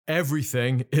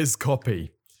Everything is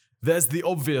copy. There's the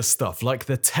obvious stuff like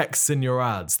the texts in your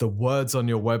ads, the words on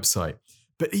your website,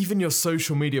 but even your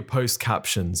social media post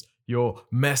captions, your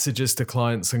messages to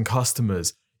clients and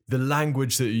customers, the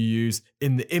language that you use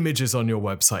in the images on your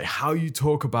website, how you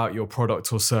talk about your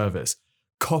product or service.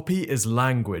 Copy is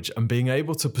language, and being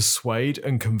able to persuade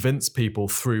and convince people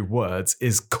through words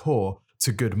is core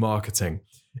to good marketing.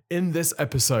 In this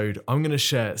episode, I'm going to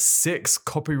share 6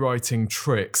 copywriting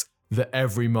tricks that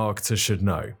every marketer should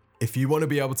know. If you want to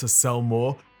be able to sell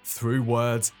more through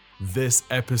words, this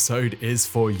episode is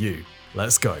for you.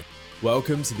 Let's go.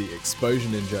 Welcome to the Exposure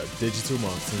Ninja Digital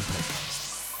Marketing Podcast.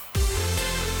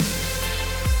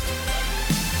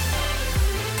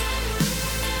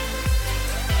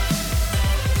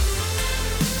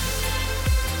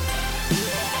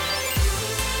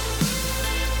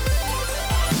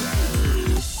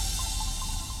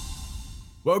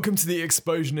 Welcome to the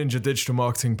Exposure Ninja Digital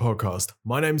Marketing Podcast.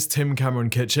 My name's Tim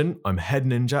Cameron Kitchen. I'm head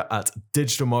ninja at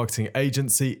digital marketing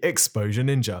agency Exposure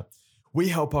Ninja. We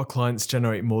help our clients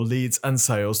generate more leads and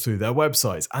sales through their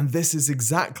websites. And this is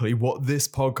exactly what this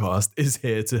podcast is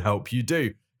here to help you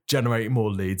do: generate more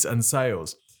leads and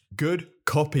sales. Good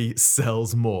copy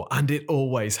sells more, and it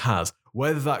always has.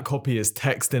 Whether that copy is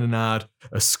text in an ad,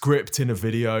 a script in a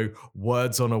video,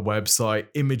 words on a website,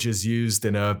 images used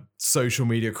in a social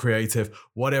media creative,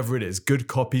 whatever it is, good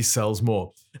copy sells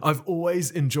more. I've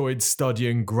always enjoyed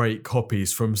studying great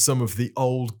copies from some of the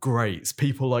old greats,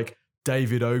 people like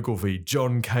David Ogilvy,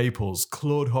 John Caples,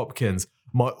 Claude Hopkins,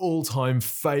 my all-time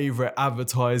favorite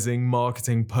advertising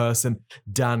marketing person,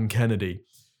 Dan Kennedy.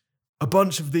 A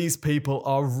bunch of these people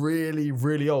are really,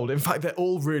 really old. In fact, they're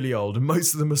all really old, and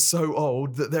most of them are so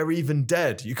old that they're even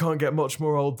dead. You can't get much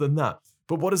more old than that.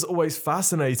 But what has always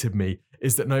fascinated me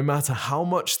is that no matter how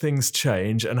much things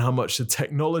change and how much the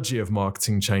technology of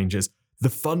marketing changes, the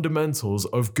fundamentals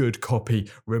of good copy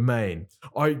remain.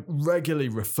 I regularly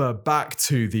refer back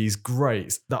to these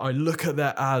greats, that I look at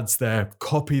their ads, their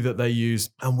copy that they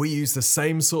use, and we use the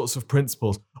same sorts of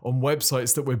principles on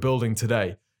websites that we're building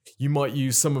today. You might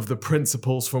use some of the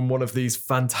principles from one of these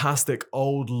fantastic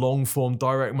old long-form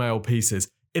direct mail pieces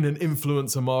in an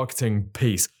influencer marketing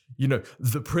piece. You know,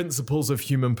 the principles of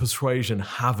human persuasion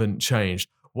haven't changed.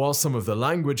 While some of the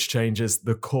language changes,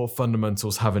 the core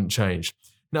fundamentals haven't changed.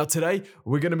 Now, today,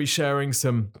 we're going to be sharing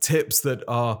some tips that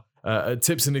are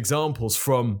tips and examples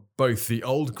from both the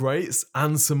old greats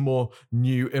and some more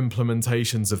new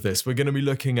implementations of this. We're going to be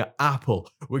looking at Apple.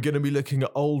 We're going to be looking at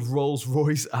old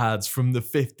Rolls-Royce ads from the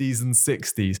 50s and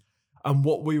 60s. And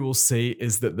what we will see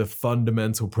is that the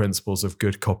fundamental principles of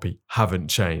good copy haven't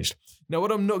changed. Now,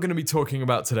 what I'm not going to be talking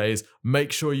about today is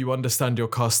make sure you understand your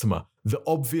customer, the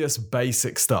obvious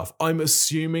basic stuff. I'm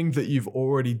assuming that you've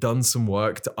already done some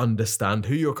work to understand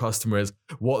who your customer is,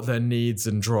 what their needs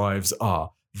and drives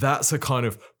are. That's a kind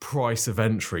of price of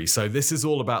entry. So this is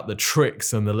all about the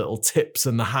tricks and the little tips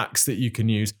and the hacks that you can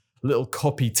use, little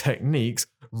copy techniques,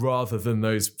 rather than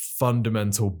those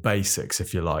fundamental basics,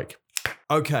 if you like.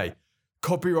 Okay.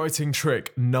 Copywriting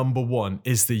trick number 1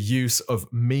 is the use of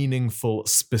meaningful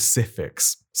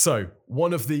specifics. So,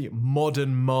 one of the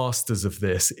modern masters of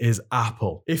this is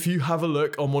Apple. If you have a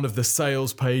look on one of the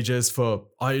sales pages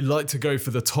I like to go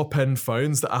for the top end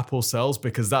phones that Apple sells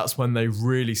because that's when they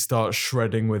really start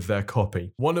shredding with their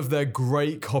copy. One of their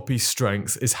great copy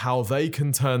strengths is how they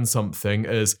can turn something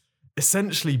as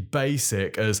essentially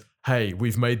basic as, hey,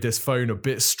 we've made this phone a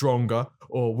bit stronger,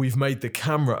 or we've made the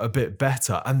camera a bit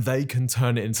better, and they can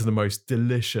turn it into the most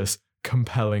delicious,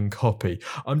 compelling copy.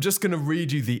 I'm just going to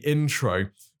read you the intro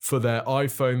for their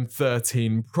iPhone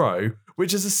 13 Pro,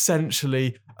 which is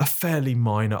essentially a fairly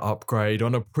minor upgrade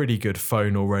on a pretty good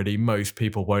phone already. Most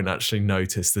people won't actually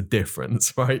notice the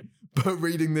difference, right? But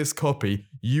reading this copy,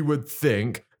 you would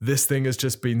think this thing has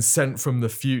just been sent from the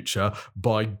future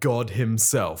by God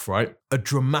himself, right? A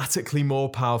dramatically more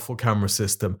powerful camera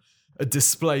system, a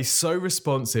display so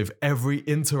responsive every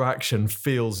interaction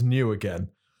feels new again,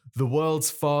 the world's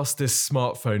fastest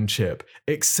smartphone chip,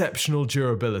 exceptional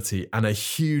durability, and a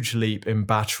huge leap in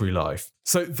battery life.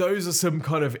 So those are some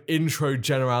kind of intro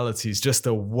generalities just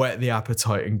to whet the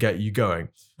appetite and get you going.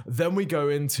 Then we go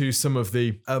into some of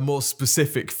the more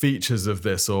specific features of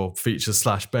this, or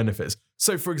features/benefits.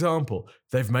 So for example,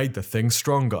 they've made the thing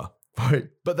stronger, right?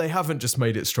 But they haven't just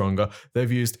made it stronger.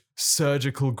 They've used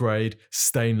surgical grade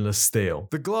stainless steel.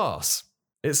 The glass,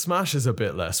 it smashes a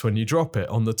bit less when you drop it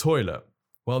on the toilet.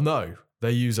 Well, no,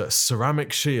 they use a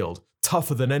ceramic shield,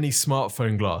 tougher than any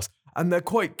smartphone glass. And they're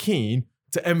quite keen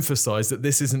to emphasize that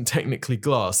this isn't technically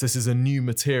glass. This is a new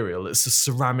material. It's a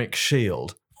ceramic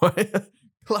shield, right?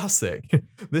 Classic.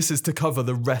 This is to cover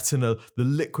the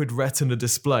liquid retina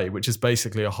display, which is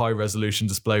basically a high-resolution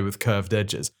display with curved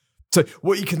edges. So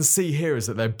what you can see here is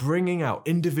that they're bringing out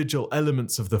individual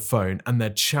elements of the phone and they're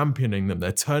championing them,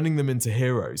 they're turning them into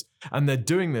heroes. And they're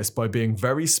doing this by being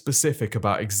very specific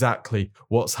about exactly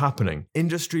what's happening.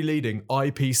 Industry-leading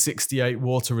IP68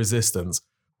 water resistance.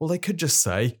 Well, they could just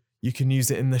say, you can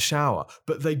use it in the shower,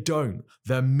 but they don't.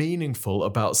 They're meaningful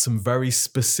about some very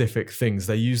specific things.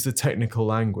 They use the technical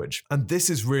language. And this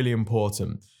is really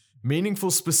important.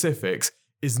 Meaningful specifics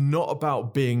is not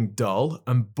about being dull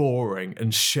and boring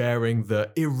and sharing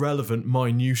the irrelevant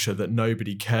minutiae that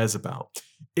nobody cares about.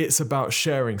 It's about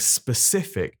sharing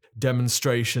specific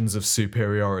demonstrations of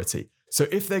superiority. So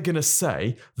if they're going to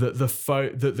say that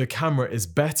the camera is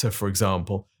better, for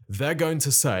example, they're going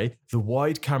to say the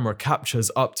wide camera captures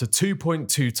up to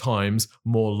 2.2 times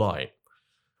more light.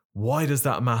 Why does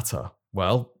that matter?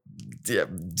 Well,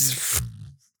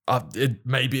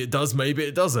 maybe it does, maybe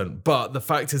it doesn't. But the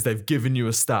fact is they've given you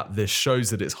a stat. This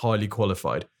shows that it's highly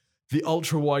qualified. The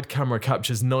ultra-wide camera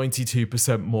captures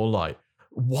 92% more light.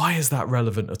 Why is that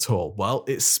relevant at all? Well,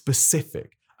 it's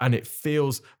specific and it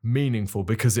feels meaningful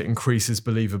because it increases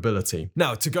believability.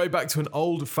 Now, to go back to an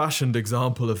old-fashioned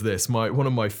example of this, one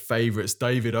of my favorites,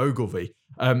 David Ogilvy.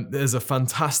 There's a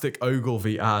fantastic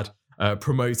Ogilvy ad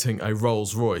promoting a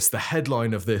Rolls-Royce. The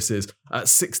headline of this is, at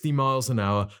 60 miles an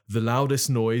hour, the loudest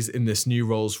noise in this new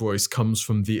Rolls-Royce comes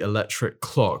from the electric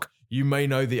clock. You may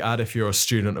know the ad if you're a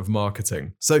student of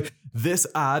marketing. So this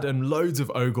ad and loads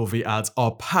of Ogilvy ads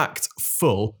are packed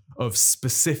full of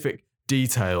specific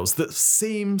details that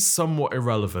seem somewhat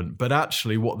irrelevant, but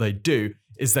actually what they do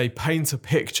is they paint a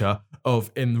picture of,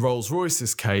 in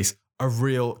Rolls-Royce's case, a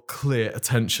real clear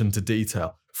attention to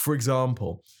detail. For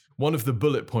example, one of the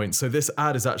bullet points, so this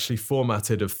ad is actually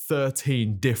formatted of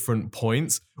 13 different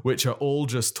points, which are all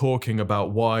just talking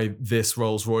about why this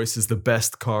Rolls-Royce is the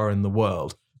best car in the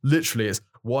world. Literally, it's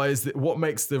what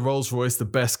makes the Rolls-Royce the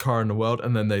best car in the world,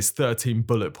 and then there's 13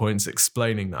 bullet points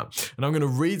explaining that. And I'm going to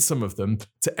read some of them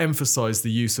to emphasize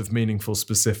the use of meaningful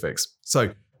specifics.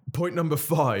 So, point number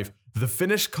 5, the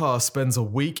finished car spends a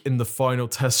week in the final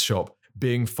test shop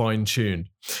being fine-tuned.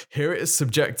 Here it is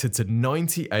subjected to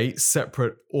 98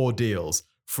 separate ordeals.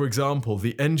 For example,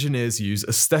 the engineers use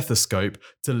a stethoscope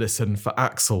to listen for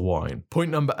axle whine.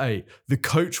 Point number 8, the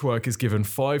coachwork is given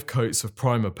 5 coats of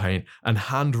primer paint and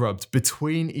hand rubbed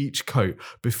between each coat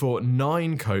before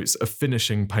 9 coats of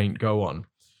finishing paint go on.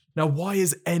 Now, why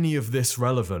is any of this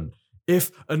relevant?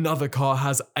 If another car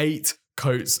has 8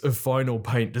 coats of final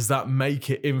paint, does that make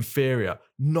it inferior?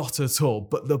 Not at all.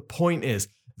 But the point is,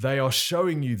 they are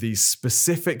showing you these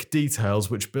specific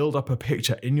details which build up a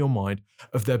picture in your mind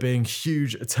of there being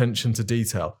huge attention to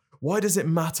detail. Why does it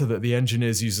matter that the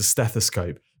engineers use a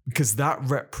stethoscope? Because that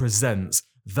represents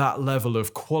that level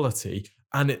of quality,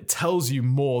 and it tells you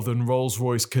more than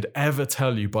Rolls-Royce could ever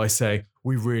tell you by saying,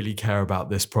 we really care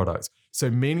about this product. So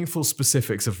meaningful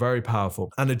specifics are very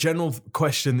powerful. And a general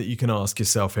question that you can ask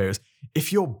yourself here is,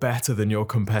 if you're better than your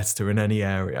competitor in any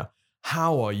area,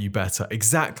 how are you better?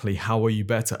 Exactly how are you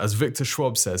better? As Victor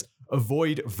Schwab says,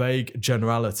 avoid vague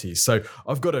generalities. So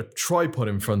I've got a tripod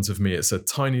in front of me. It's a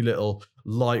tiny little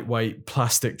lightweight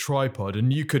plastic tripod.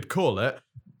 And you could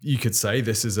say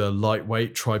this is a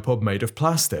lightweight tripod made of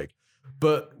plastic.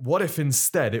 But what if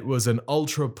instead it was an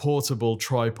ultra-portable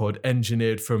tripod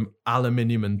engineered from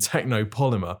aluminium and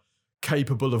technopolymer,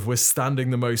 capable of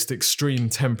withstanding the most extreme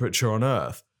temperature on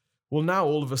Earth? Well, now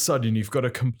all of a sudden you've got a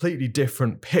completely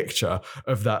different picture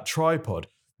of that tripod.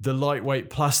 The lightweight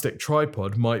plastic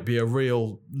tripod might be a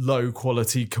real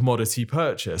low-quality commodity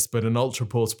purchase, but an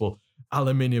ultra-portable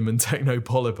aluminium and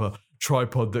technopolymer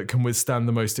tripod that can withstand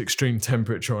the most extreme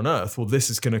temperature on Earth, well, this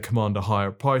is going to command a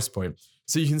higher price point.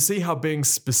 So you can see how being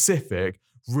specific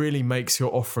really makes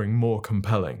your offering more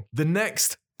compelling. The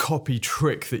next copy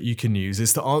trick that you can use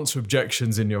is to answer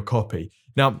objections in your copy.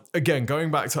 Now, again, going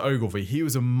back to Ogilvy, he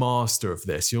was a master of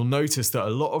this. You'll notice that a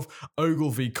lot of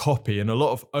Ogilvy copy and a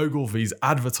lot of Ogilvy's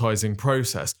advertising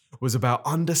process was about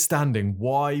understanding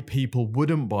why people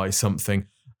wouldn't buy something,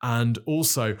 and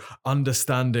also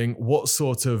understanding what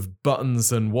sort of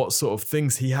buttons and what sort of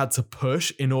things he had to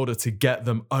push in order to get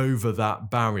them over that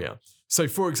barrier. So,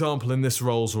 for example, in this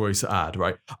Rolls-Royce ad,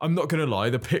 right, I'm not going to lie,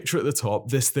 the picture at the top,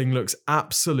 this thing looks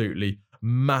absolutely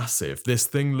massive. This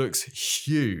thing looks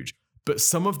huge. But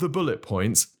some of the bullet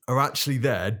points are actually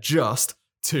there just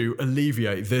to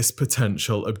alleviate this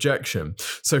potential objection.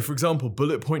 So, for example,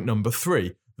 bullet point number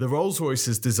 3, the Rolls-Royce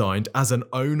is designed as an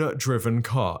owner-driven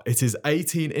car. It is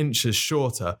 18 inches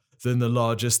shorter than the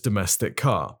largest domestic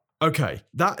car. Okay,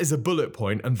 that is a bullet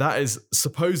point, and that is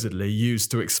supposedly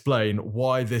used to explain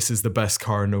why this is the best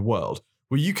car in the world.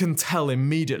 Well, you can tell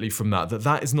immediately from that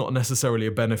that is not necessarily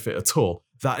a benefit at all.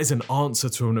 That is an answer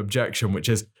to an objection, which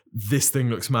is, this thing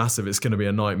looks massive, it's going to be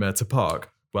a nightmare to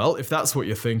park. Well, if that's what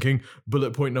you're thinking,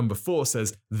 bullet point number 4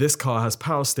 says, this car has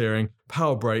power steering,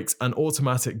 power brakes, and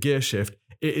automatic gear shift.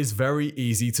 It is very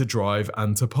easy to drive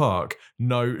and to park.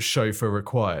 No chauffeur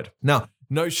required. Now,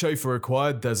 no chauffeur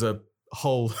required, there's a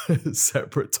whole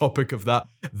separate topic of that.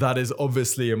 That is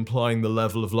obviously implying the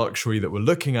level of luxury that we're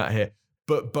looking at here.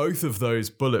 But both of those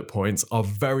bullet points are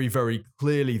very, very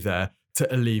clearly there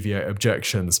to alleviate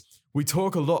objections. We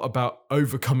talk a lot about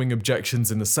overcoming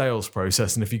objections in the sales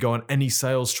process. And if you go on any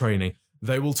sales training,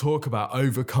 they will talk about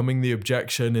overcoming the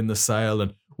objection in the sale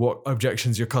and what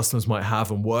objections your customers might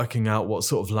have and working out what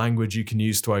sort of language you can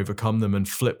use to overcome them and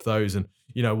flip those and,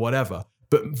 whatever.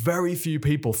 But very few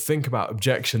people think about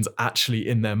objections actually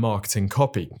in their marketing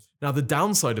copy. Now, the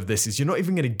downside of this is you're not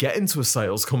even going to get into a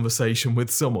sales conversation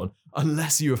with someone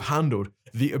unless you have handled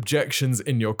the objections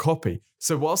in your copy.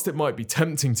 So whilst it might be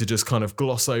tempting to just kind of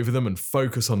gloss over them and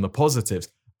focus on the positives,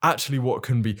 actually what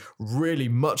can be really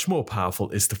much more powerful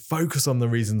is to focus on the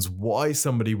reasons why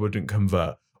somebody wouldn't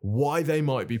convert, why they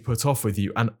might be put off with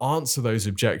you, and answer those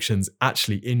objections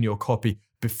actually in your copy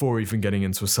before even getting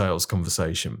into a sales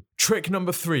conversation. Trick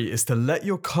number 3 is to let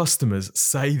your customers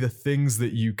say the things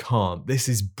that you can't. This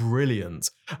is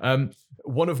brilliant.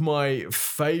 One of my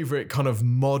favorite kind of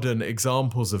modern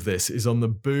examples of this is on the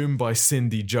Boom by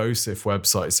Cindy Joseph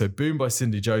website. So Boom by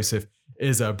Cindy Joseph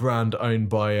is a brand owned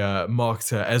by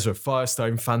marketer Ezra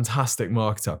Firestone, fantastic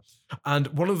marketer. And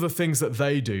one of the things that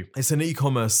they do, it's an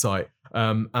e-commerce site,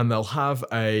 and they'll have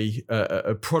a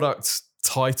product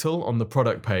title on the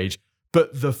product page.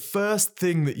 But the first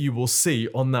thing that you will see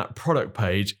on that product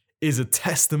page is a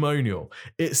testimonial.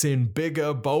 It's in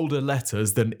bigger, bolder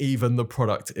letters than even the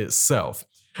product itself.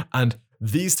 And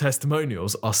these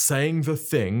testimonials are saying the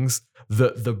things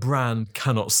that the brand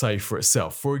cannot say for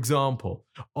itself. For example,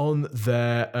 on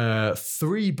their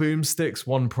 3 boomsticks,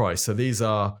 1 price. So these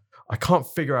are, I can't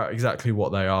figure out exactly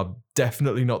what they are.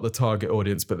 Definitely not the target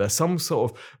audience, but they're some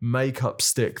sort of makeup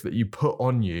stick that you put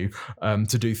on you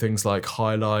to do things like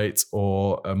highlight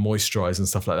or moisturize and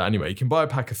stuff like that. Anyway, you can buy a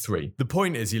pack of 3. The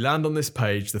point is, you land on this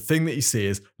page, the thing that you see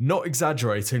is, not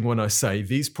exaggerating when I say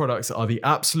these products are the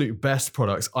absolute best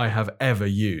products I have ever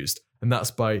used. And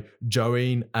that's by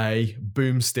Joanne A.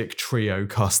 Boomstick Trio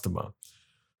customer.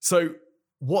 So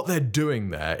what they're doing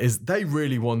there is they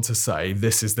really want to say,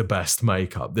 this is the best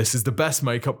makeup. This is the best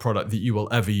makeup product that you will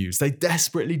ever use. They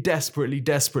desperately, desperately,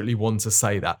 desperately want to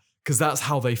say that because that's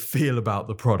how they feel about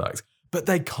the product. But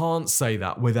they can't say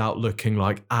that without looking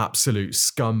like absolute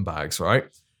scumbags, right?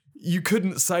 You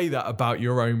couldn't say that about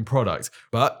your own product,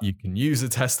 but you can use a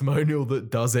testimonial that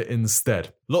does it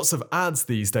instead. Lots of ads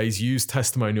these days use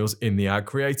testimonials in the ad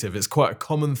creative. It's quite a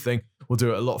common thing. We'll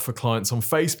do it a lot for clients on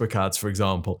Facebook ads, for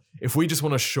example. If we just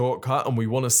want a shortcut and we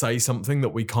want to say something that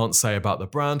we can't say about the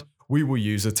brand, we will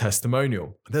use a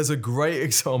testimonial. There's a great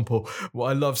example. Well,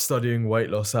 I love studying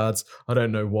weight loss ads. I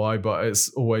don't know why, but it's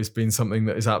always been something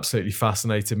that has absolutely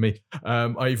fascinated me.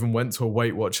 I even went to a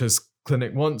Weight Watchers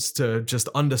clinic once to just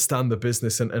understand the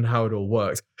business and how it all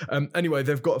works. Anyway,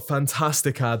 they've got a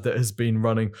fantastic ad that has been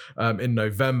running in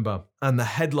November. And the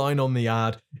headline on the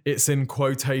ad, it's in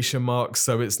quotation marks.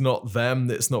 So it's not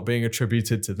them, it's not being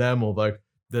attributed to them, although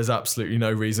there's absolutely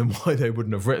no reason why they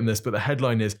wouldn't have written this. But the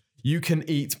headline is, you can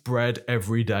eat bread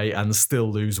every day and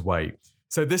still lose weight.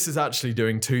 So this is actually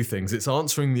doing 2 things. It's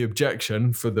answering the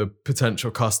objection for the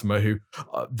potential customer who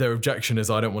their objection is,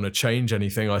 I don't want to change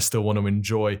anything. I still want to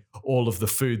enjoy all of the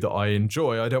food that I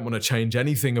enjoy. I don't want to change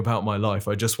anything about my life.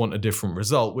 I just want a different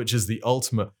result, which is the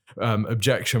ultimate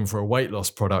objection for a weight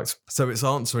loss product. So it's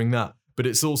answering that, but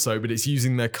it's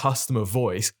using their customer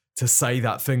voice to say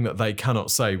that thing that they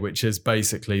cannot say, which is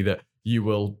basically that you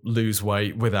will lose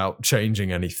weight without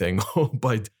changing anything or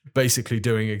by basically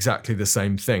doing exactly the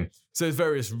same thing. So there's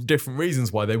various different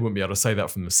reasons why they wouldn't be able to say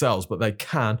that for themselves, but they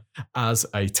can as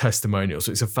a testimonial.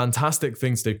 So it's a fantastic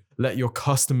thing to do. Let your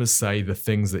customers say the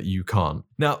things that you can't.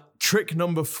 Now, trick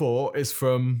number 4 is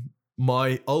from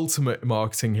my ultimate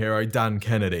marketing hero, Dan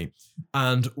Kennedy.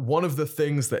 And one of the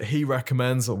things that he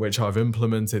recommends, which I've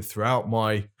implemented throughout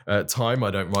my time,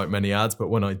 I don't write many ads, but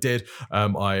when I did,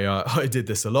 I did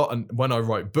this a lot. And when I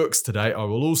write books today, I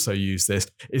will also use this,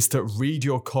 is to read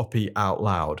your copy out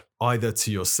loud, either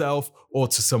to yourself or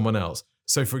to someone else.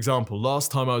 So for example,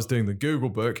 last time I was doing the Google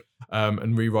book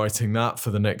and rewriting that for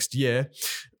the next year,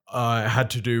 I had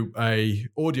to do a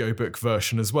audiobook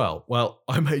version as well. Well,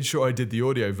 I made sure I did the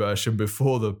audio version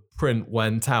before the print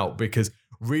went out, because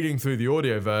reading through the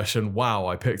audio version, wow,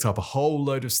 I picked up a whole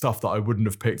load of stuff that I wouldn't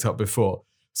have picked up before.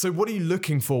 So what are you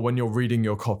looking for when you're reading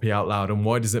your copy out loud, and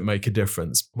why does it make a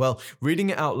difference? Well,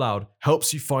 reading it out loud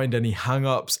helps you find any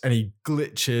hang-ups, any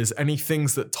glitches, any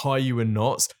things that tie you in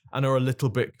knots and are a little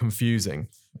bit confusing.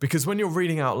 Because when you're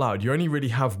reading out loud, you only really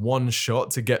have one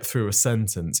shot to get through a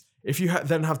sentence. If you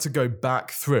then have to go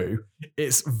back through,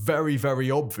 it's very,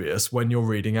 very obvious when you're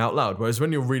reading out loud. Whereas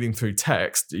when you're reading through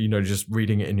text, just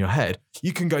reading it in your head,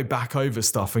 you can go back over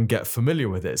stuff and get familiar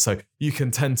with it. So you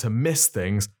can tend to miss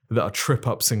things that are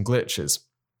trip-ups and glitches.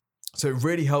 So it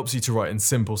really helps you to write in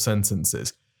simple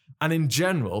sentences. And in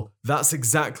general, that's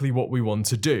exactly what we want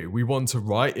to do. We want to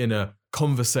write in a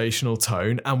conversational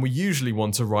tone, and we usually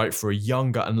want to write for a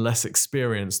younger and less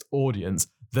experienced audience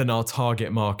than our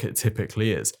target market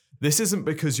typically is. This isn't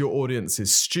because your audience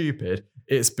is stupid,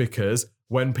 it's because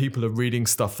when people are reading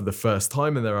stuff for the first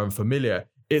time and they're unfamiliar,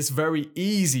 it's very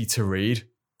easy to read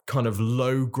kind of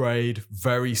low grade,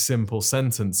 very simple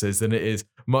sentences than it is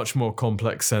much more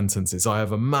complex sentences. I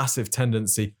have a massive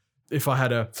tendency, if I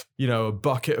had a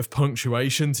bucket of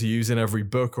punctuation to use in every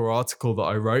book or article that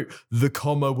I wrote, the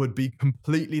comma would be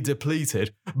completely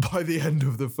depleted by the end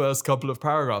of the first couple of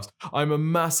paragraphs. I'm a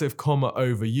massive comma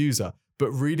overuser,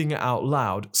 but reading it out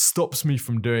loud stops me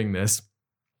from doing this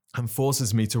and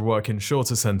forces me to work in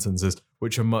shorter sentences,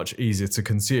 which are much easier to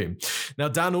consume. Now,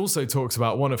 Dan also talks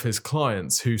about one of his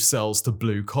clients who sells to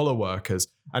blue-collar workers,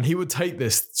 and he would take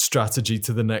this strategy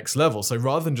to the next level. So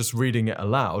rather than just reading it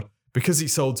aloud, because he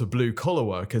sold to blue-collar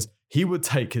workers, he would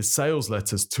take his sales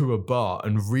letters to a bar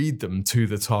and read them to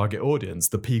the target audience,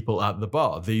 the people at the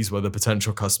bar. These were the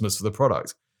potential customers for the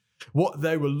product. What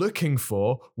they were looking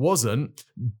for wasn't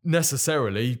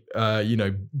necessarily,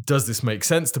 does this make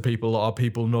sense to people? Are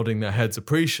people nodding their heads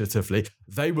appreciatively?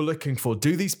 They were looking for,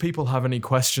 do these people have any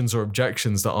questions or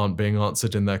objections that aren't being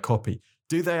answered in their copy?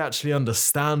 Do they actually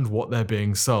understand what they're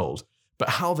being sold? But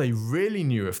how they really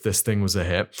knew if this thing was a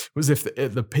hit was if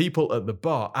the people at the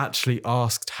bar actually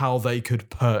asked how they could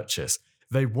purchase.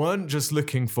 They weren't just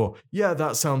looking for, yeah,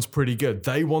 that sounds pretty good.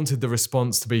 They wanted the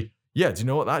response to be, yeah, do you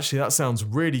know what? Actually, that sounds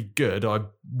really good. I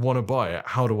want to buy it.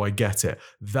 How do I get it?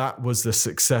 That was the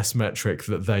success metric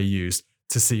that they used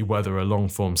to see whether a long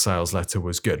form sales letter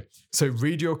was good. So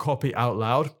read your copy out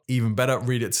loud. Even better,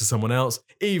 read it to someone else.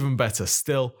 Even better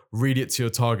still, read it to your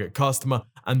target customer.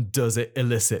 And does it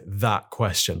elicit that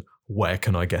question? Where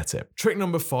can I get it? Trick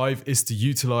number 5 is to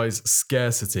utilize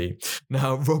scarcity.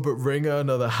 Now, Robert Ringer,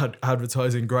 another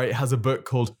advertising great, has a book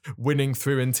called Winning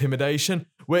Through Intimidation,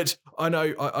 which I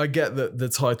know I get that the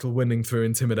title Winning Through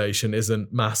Intimidation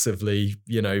isn't massively,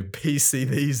 PC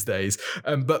these days.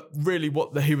 But really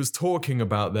what he was talking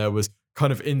about there was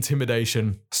kind of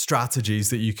intimidation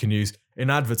strategies that you can use in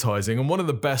advertising. And one of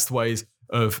the best ways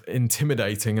of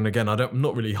intimidating, and again, I'm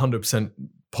not really 100%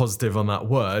 positive on that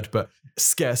word, but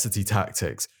scarcity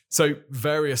tactics. So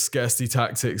various scarcity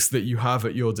tactics that you have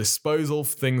at your disposal,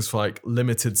 things like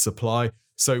limited supply.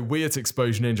 So we at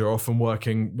Exposure Ninja are often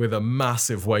working with a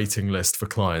massive waiting list for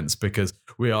clients because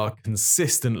we are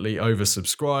consistently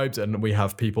oversubscribed and we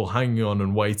have people hanging on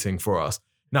and waiting for us.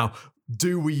 Now,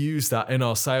 do we use that in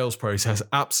our sales process?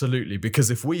 Absolutely,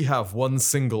 because if we have one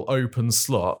single open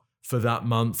slot for that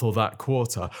month or that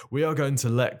quarter, we are going to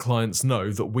let clients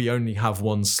know that we only have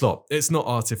one slot. It's not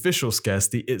artificial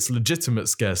scarcity, it's legitimate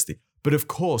scarcity. But of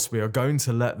course, we are going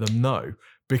to let them know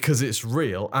because it's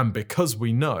real and because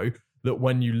we know that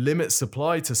when you limit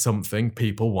supply to something,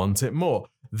 people want it more.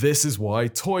 This is why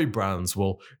toy brands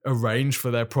will arrange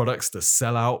for their products to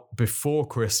sell out before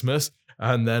Christmas,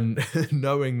 and then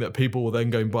knowing that people will then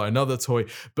go and buy another toy,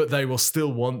 but they will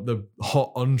still want the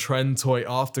hot on-trend toy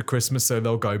after Christmas, so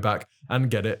they'll go back and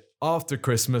get it after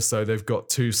Christmas, so they've got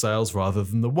 2 sales rather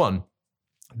than the 1.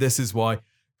 This is why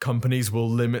companies will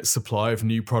limit supply of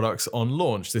new products on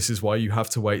launch. This is why you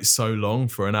have to wait so long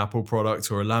for an Apple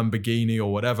product or a Lamborghini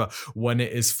or whatever when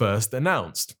it is first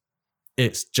announced.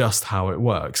 It's just how it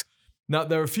works. Now,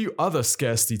 there are a few other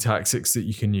scarcity tactics that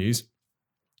you can use.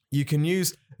 You can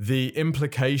use the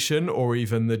implication or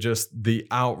even the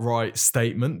outright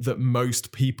statement that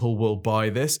most people will buy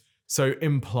this. So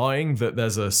implying that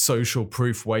there's a social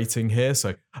proof weighting here.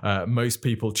 So most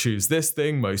people choose this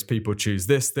thing, most people choose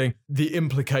this thing. The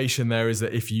implication there is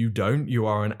that if you don't, you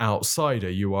are an outsider,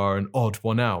 you are an odd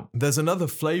one out. There's another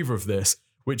flavor of this,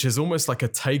 which is almost like a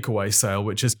takeaway sale,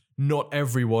 which is not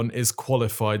everyone is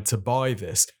qualified to buy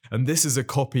this. And this is a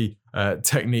copy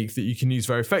technique that you can use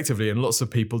very effectively, and lots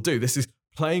of people do. This is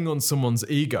playing on someone's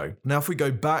ego. Now, if we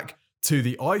go back to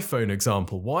the iPhone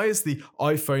example, why is the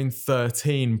iPhone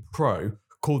 13 Pro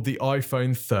called the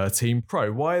iPhone 13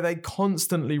 Pro? Why are they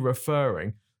constantly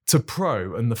referring to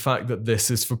pro and the fact that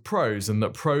this is for pros and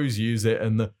that pros use it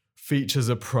and the features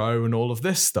are pro and all of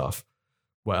this stuff?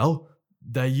 Well,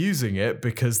 they're using it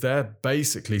because they're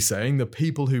basically saying the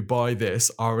people who buy this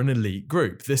are an elite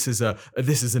group. This is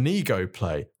an ego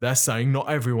play. They're saying not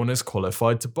everyone is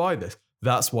qualified to buy this.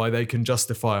 That's why they can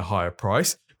justify a higher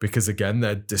price, because again,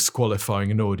 they're disqualifying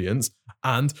an audience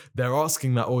and they're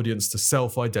asking that audience to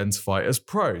self-identify as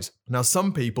pros. Now,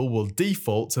 some people will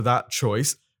default to that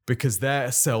choice because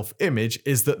their self-image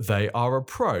is that they are a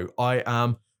pro. I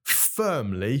am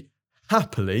firmly,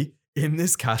 happily in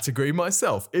this category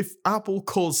myself. If Apple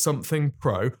calls something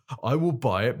pro, I will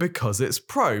buy it because it's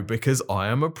pro, because I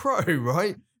am a pro,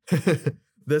 right?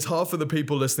 There's half of the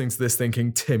people listening to this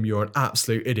thinking, Tim, you're an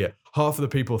absolute idiot. Half of the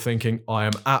people thinking, I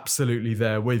am absolutely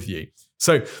there with you.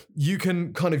 So you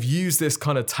can kind of use this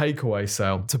kind of takeaway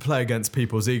sale to play against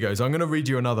people's egos. I'm going to read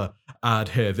you another ad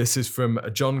here. This is from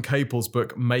John Capel's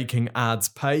book, Making Ads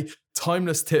Pay: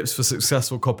 Timeless Tips for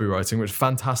Successful Copywriting, which is a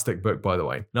fantastic book, by the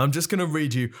way. Now, I'm just going to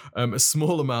read you a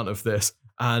small amount of this,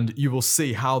 and you will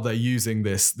see how they're using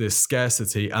this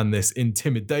scarcity and this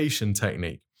intimidation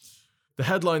technique. The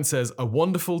headline says, "A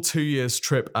wonderful 2 years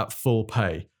trip at full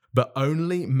pay, but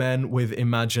only men with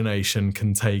imagination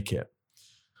can take it."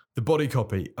 The body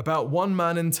copy: about 1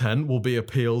 man in 10 will be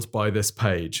appealed by this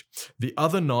page. The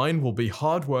other 9 will be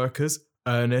hard workers,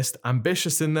 earnest,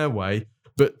 ambitious in their way,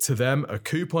 but to them a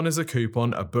coupon is a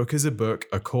coupon, a book is a book,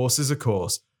 a course is a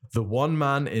course. The 1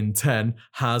 man in 10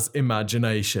 has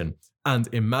imagination, and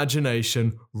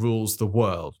imagination rules the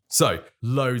world. So,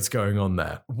 loads going on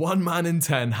there. 1 man in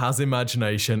 10 has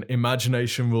imagination,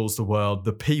 imagination rules the world.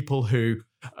 The people who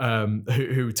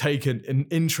take an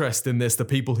interest in this, the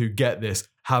people who get this,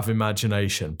 have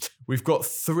imagination. We've got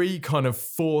 3 kind of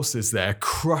forces there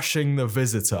crushing the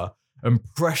visitor and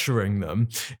pressuring them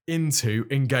into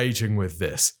engaging with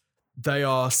this. They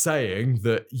are saying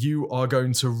that you are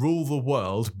going to rule the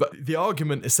world, but the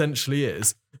argument essentially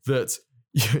is that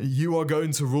you are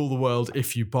going to rule the world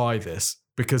if you buy this,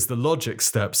 because the logic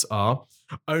steps are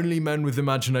only men with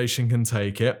imagination can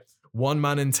take it. 1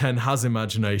 man in 10 has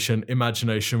imagination.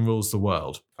 Imagination rules the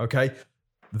world. Okay?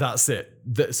 That's it.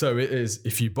 So it is,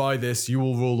 if you buy this, you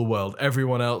will rule the world.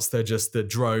 Everyone else, they're just the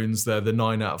drones. They're the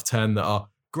 9 out of 10 that are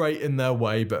great in their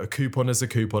way, but a coupon is a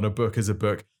coupon, a book is a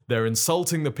book. They're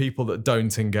insulting the people that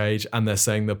don't engage, and they're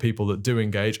saying the people that do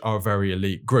engage are a very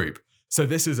elite group. So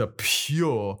this is a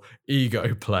pure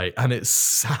ego play, and it's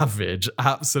savage,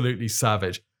 absolutely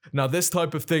savage. Now, this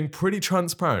type of thing, pretty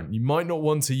transparent. You might not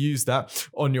want to use that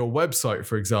on your website,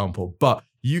 for example, but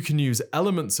you can use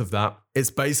elements of that. It's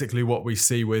basically what we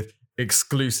see with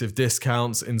exclusive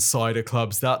discounts, insider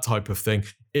clubs, that type of thing.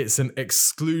 It's an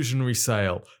exclusionary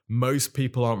sale. Most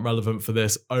people aren't relevant for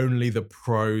this. Only the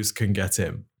pros can get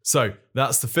in. So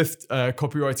that's the 5th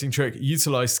copywriting trick.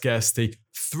 Utilize scarcity.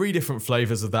 3 different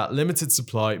flavors of that. Limited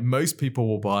supply. Most people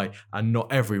will buy, and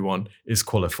not everyone is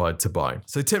qualified to buy.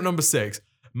 So tip number 6,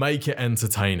 make it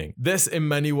entertaining. This in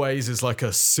many ways is like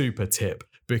a super tip,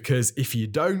 because if you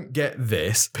don't get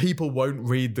this, people won't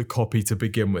read the copy to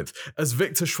begin with. As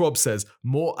Victor Schwab says,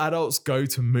 more adults go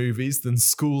to movies than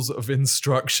schools of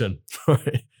instruction.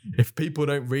 If people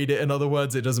don't read it, in other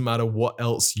words, it doesn't matter what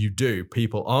else you do.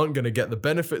 People aren't going to get the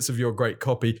benefits of your great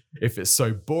copy if it's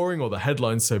so boring or the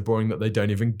headline's so boring that they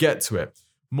don't even get to it.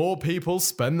 More people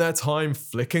spend their time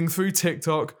flicking through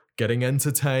TikTok, getting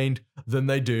entertained, than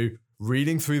they do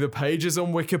reading through the pages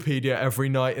on Wikipedia every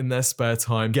night in their spare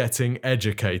time, getting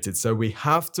educated. So we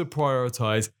have to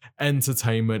prioritize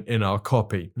entertainment in our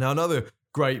copy. Now, another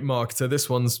great marketer, this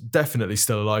one's definitely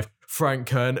still alive, Frank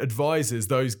Kern, advises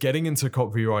those getting into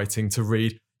copywriting to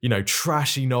read,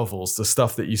 trashy novels, the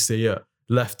stuff that you see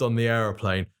left on the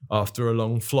aeroplane after a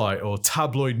long flight, or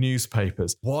tabloid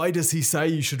newspapers. Why does he say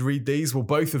you should read these? Well,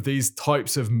 both of these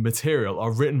types of material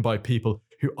are written by people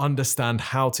who understand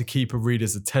how to keep a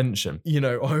reader's attention.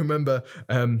 I remember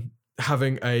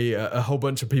having a whole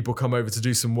bunch of people come over to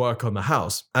do some work on the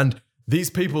house, and these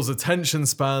people's attention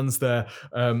spans, their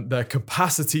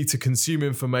capacity to consume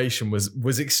information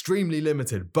was extremely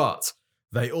limited, but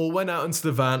they all went out into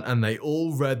the van and they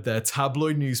all read their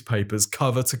tabloid newspapers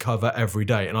cover to cover every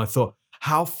day. And I thought,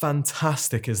 how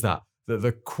fantastic is that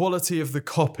the quality of the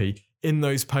copy in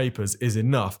those papers is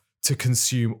enough to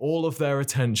consume all of their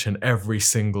attention every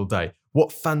single day.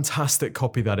 What fantastic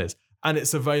copy that is. And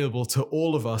it's available to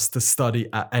all of us to study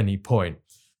at any point.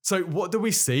 So what do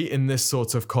we see in this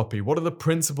sort of copy? What are the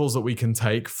principles that we can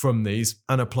take from these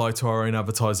and apply to our own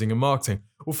advertising and marketing?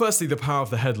 Well, firstly, the power of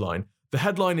the headline. The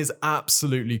headline is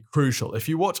absolutely crucial. If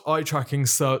you watch eye tracking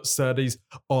studies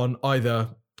on either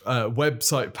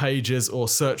website pages or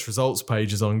search results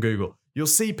pages on Google, you'll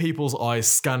see people's eyes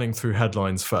scanning through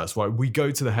headlines first, right? We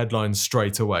go to the headlines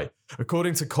straight away.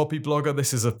 According to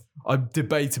Copyblogger, I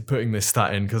debated putting this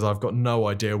stat in because I've got no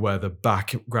idea where the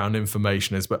background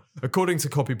information is, but according to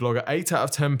Copyblogger, 8 out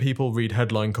of 10 people read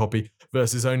headline copy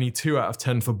versus only 2 out of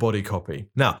 10 for body copy.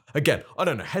 Now, again, I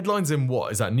don't know, headlines in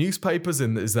what? Is that newspapers?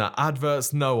 Is that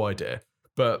adverts? No idea.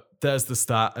 But there's the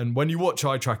stat, and when you watch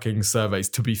eye tracking surveys,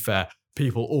 to be fair,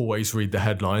 people always read the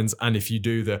headlines, and if you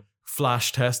do the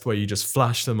flash test where you just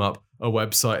flash them up a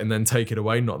website and then take it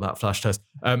away, not that flash test,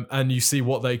 and you see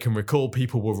what they can recall,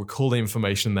 people will recall the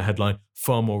information in the headline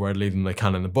far more readily than they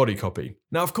can in the body copy.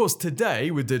 Now, of course,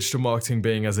 today, with digital marketing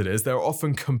being as it is, there are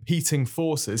often competing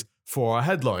forces for our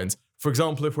headlines. For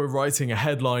example, if we're writing a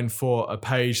headline for a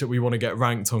page that we want to get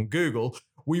ranked on Google,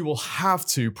 we will have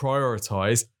to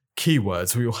prioritize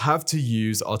keywords. We will have to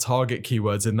use our target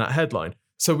keywords in that headline.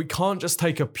 So we can't just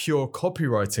take a pure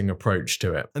copywriting approach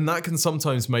to it. And that can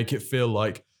sometimes make it feel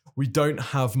like we don't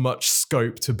have much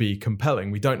scope to be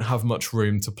compelling. We don't have much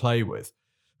room to play with.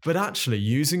 But actually,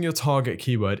 using your target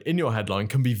keyword in your headline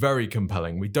can be very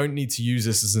compelling. We don't need to use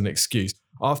this as an excuse.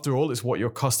 After all, it's what your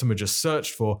customer just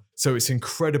searched for, so it's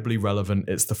incredibly relevant.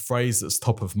 It's the phrase that's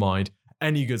top of mind.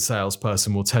 Any good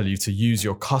salesperson will tell you to use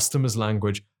your customer's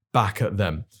language back at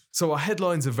them. So our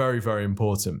headlines are very, very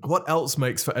important. What else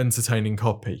makes for entertaining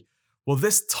copy? Well,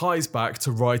 this ties back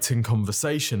to writing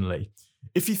conversationally.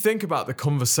 If you think about the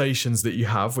conversations that you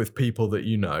have with people that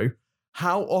you know,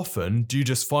 how often do you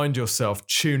just find yourself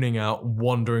tuning out,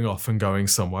 wandering off and going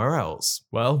somewhere else?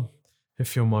 Well,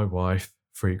 if you're my wife,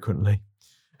 frequently.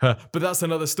 But that's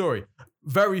another story.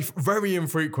 Very, very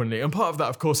infrequently. And part of that,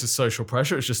 of course, is social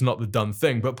pressure. It's just not the done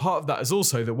thing. But part of that is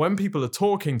also that when people are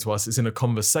talking to us, it's in a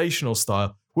conversational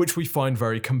style, which we find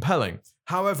very compelling.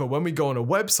 However, when we go on a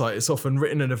website, it's often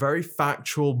written in a very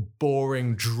factual,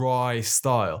 boring, dry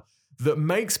style that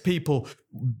makes people,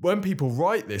 when people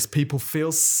write this, people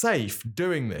feel safe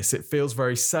doing this. It feels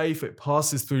very safe. It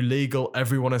passes through legal.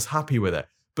 Everyone is happy with it.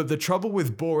 But the trouble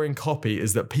with boring copy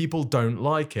is that people don't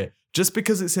like it. Just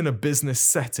because it's in a business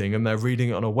setting and they're reading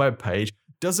it on a web page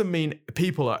doesn't mean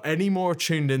people are any more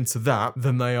tuned into that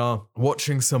than they are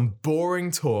watching some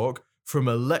boring talk from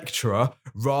a lecturer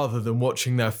rather than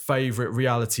watching their favorite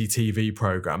reality TV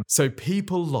program. So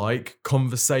people like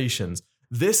conversations.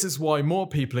 This is why more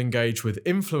people engage with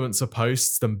influencer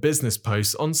posts than business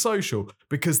posts on social,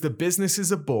 because the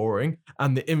businesses are boring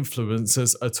and the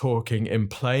influencers are talking in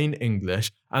plain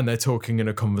English and they're talking in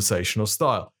a conversational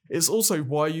style. It's also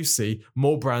why you see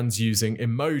more brands using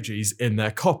emojis in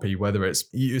their copy, whether it's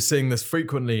you're seeing this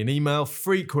frequently in email,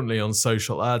 frequently on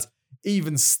social ads,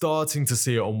 even starting to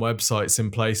see it on websites in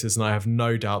places, and I have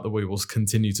no doubt that we will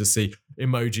continue to see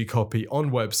emoji copy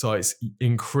on websites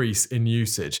increase in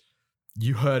usage.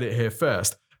 You heard it here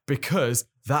first, because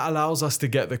that allows us to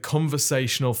get the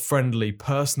conversational, friendly,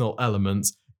 personal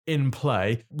elements in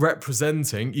play,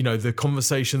 representing, the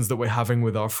conversations that we're having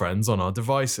with our friends on our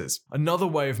devices. Another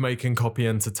way of making copy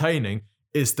entertaining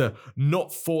is to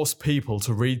not force people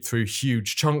to read through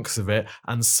huge chunks of it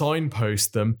and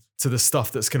signpost them to the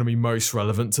stuff that's going to be most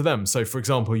relevant to them. So, for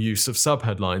example, use of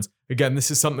subheadlines. Again, this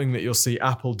is something that you'll see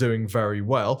Apple doing very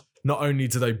well. Not only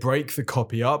do they break the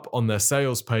copy up on their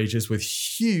sales pages with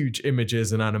huge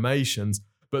images and animations,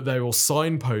 but they will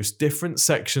signpost different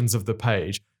sections of the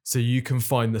page so you can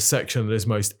find the section that is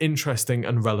most interesting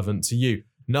and relevant to you.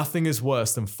 Nothing is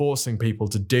worse than forcing people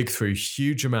to dig through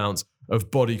huge amounts of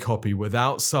body copy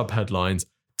without subheadlines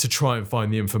to try and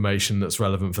find the information that's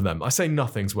relevant for them. I say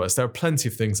nothing's worse. There are plenty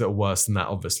of things that are worse than that,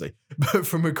 obviously. But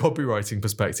from a copywriting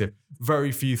perspective,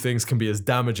 very few things can be as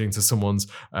damaging to someone's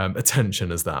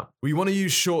attention as that. We want to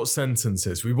use short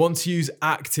sentences. We want to use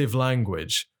active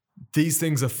language. These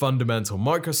things are fundamental.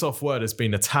 Microsoft Word has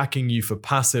been attacking you for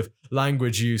passive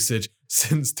language usage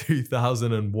since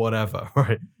 2000 and whatever,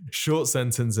 right? Short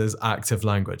sentences, active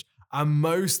language. And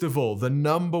most of all, the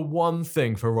number one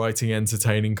thing for writing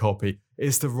entertaining copy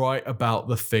is to write about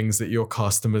the things that your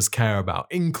customers care about,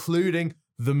 including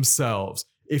themselves.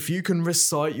 If you can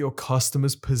recite your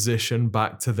customer's position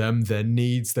back to them, their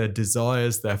needs, their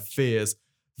desires, their fears,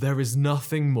 there is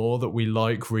nothing more that we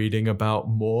like reading about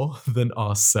more than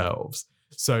ourselves.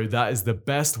 So that is the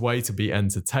best way to be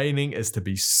entertaining, is to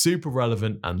be super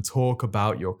relevant and talk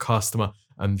about your customer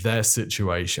and their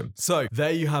situation. So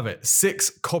there you have it,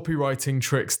 6 copywriting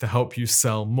tricks to help you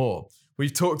sell more.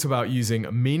 We've talked about using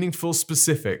meaningful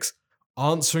specifics,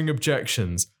 answering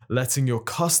objections, letting your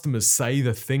customers say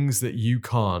the things that you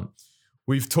can't.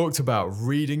 We've talked about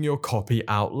reading your copy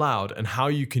out loud and how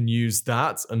you can use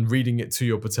that and reading it to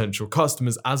your potential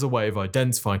customers as a way of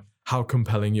identifying how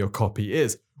compelling your copy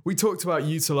is. We talked about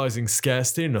utilizing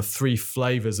scarcity and the 3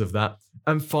 flavors of that,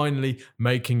 and finally,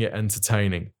 making it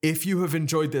entertaining. If you have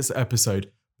enjoyed this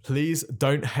episode, please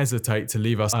don't hesitate to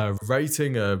leave us a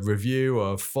rating, a review,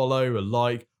 a follow, a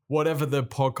like, whatever the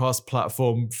podcast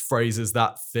platform phrases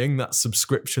that thing, that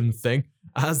subscription thing,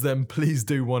 as then please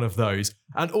do one of those.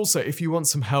 And also, if you want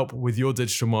some help with your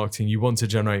digital marketing, you want to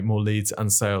generate more leads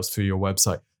and sales through your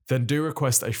website, then do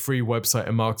request a free website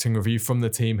and marketing review from the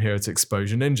team here at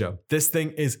Exposure Ninja. This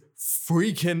thing is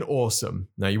freaking awesome.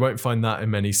 Now, you won't find that in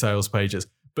many sales pages,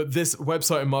 but this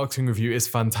website and marketing review is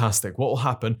fantastic. What will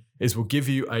happen is we'll give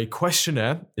you a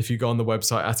questionnaire. If you go on the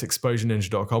website at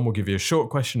exposureninja.com, we'll give you a short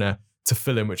questionnaire to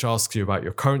fill in, which asks you about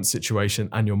your current situation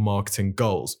and your marketing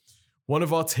goals. One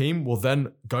of our team will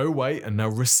then go away and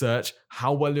they'll research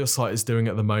how well your site is doing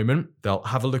at the moment. They'll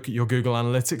have a look at your Google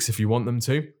Analytics if you want them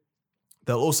to.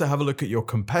 They'll also have a look at your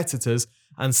competitors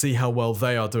and see how well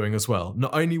they are doing as well.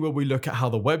 Not only will we look at how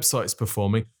the website's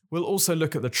performing, we'll also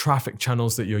look at the traffic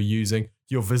channels that you're using,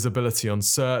 your visibility on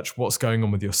search, what's going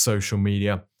on with your social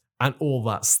media, and all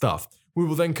that stuff. We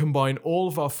will then combine all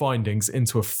of our findings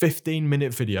into a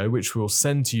 15-minute video, which we'll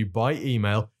send to you by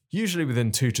email, usually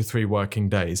within 2 to 3 working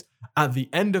days. At the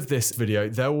end of this video,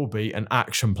 there will be an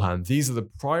action plan. These are the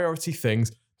priority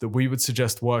things that we would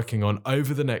suggest working on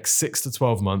over the next 6 to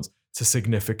 12 months to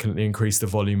significantly increase the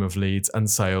volume of leads and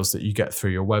sales that you get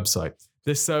through your website.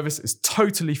 This service is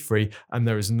totally free and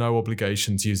there is no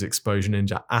obligation to use Exposure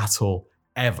Ninja at all,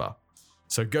 ever.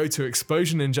 So go to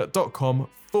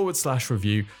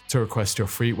exposureninja.com/review to request your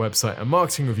free website and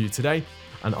marketing review today,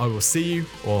 and I will see you,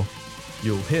 or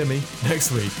you'll hear me,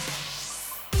 next week.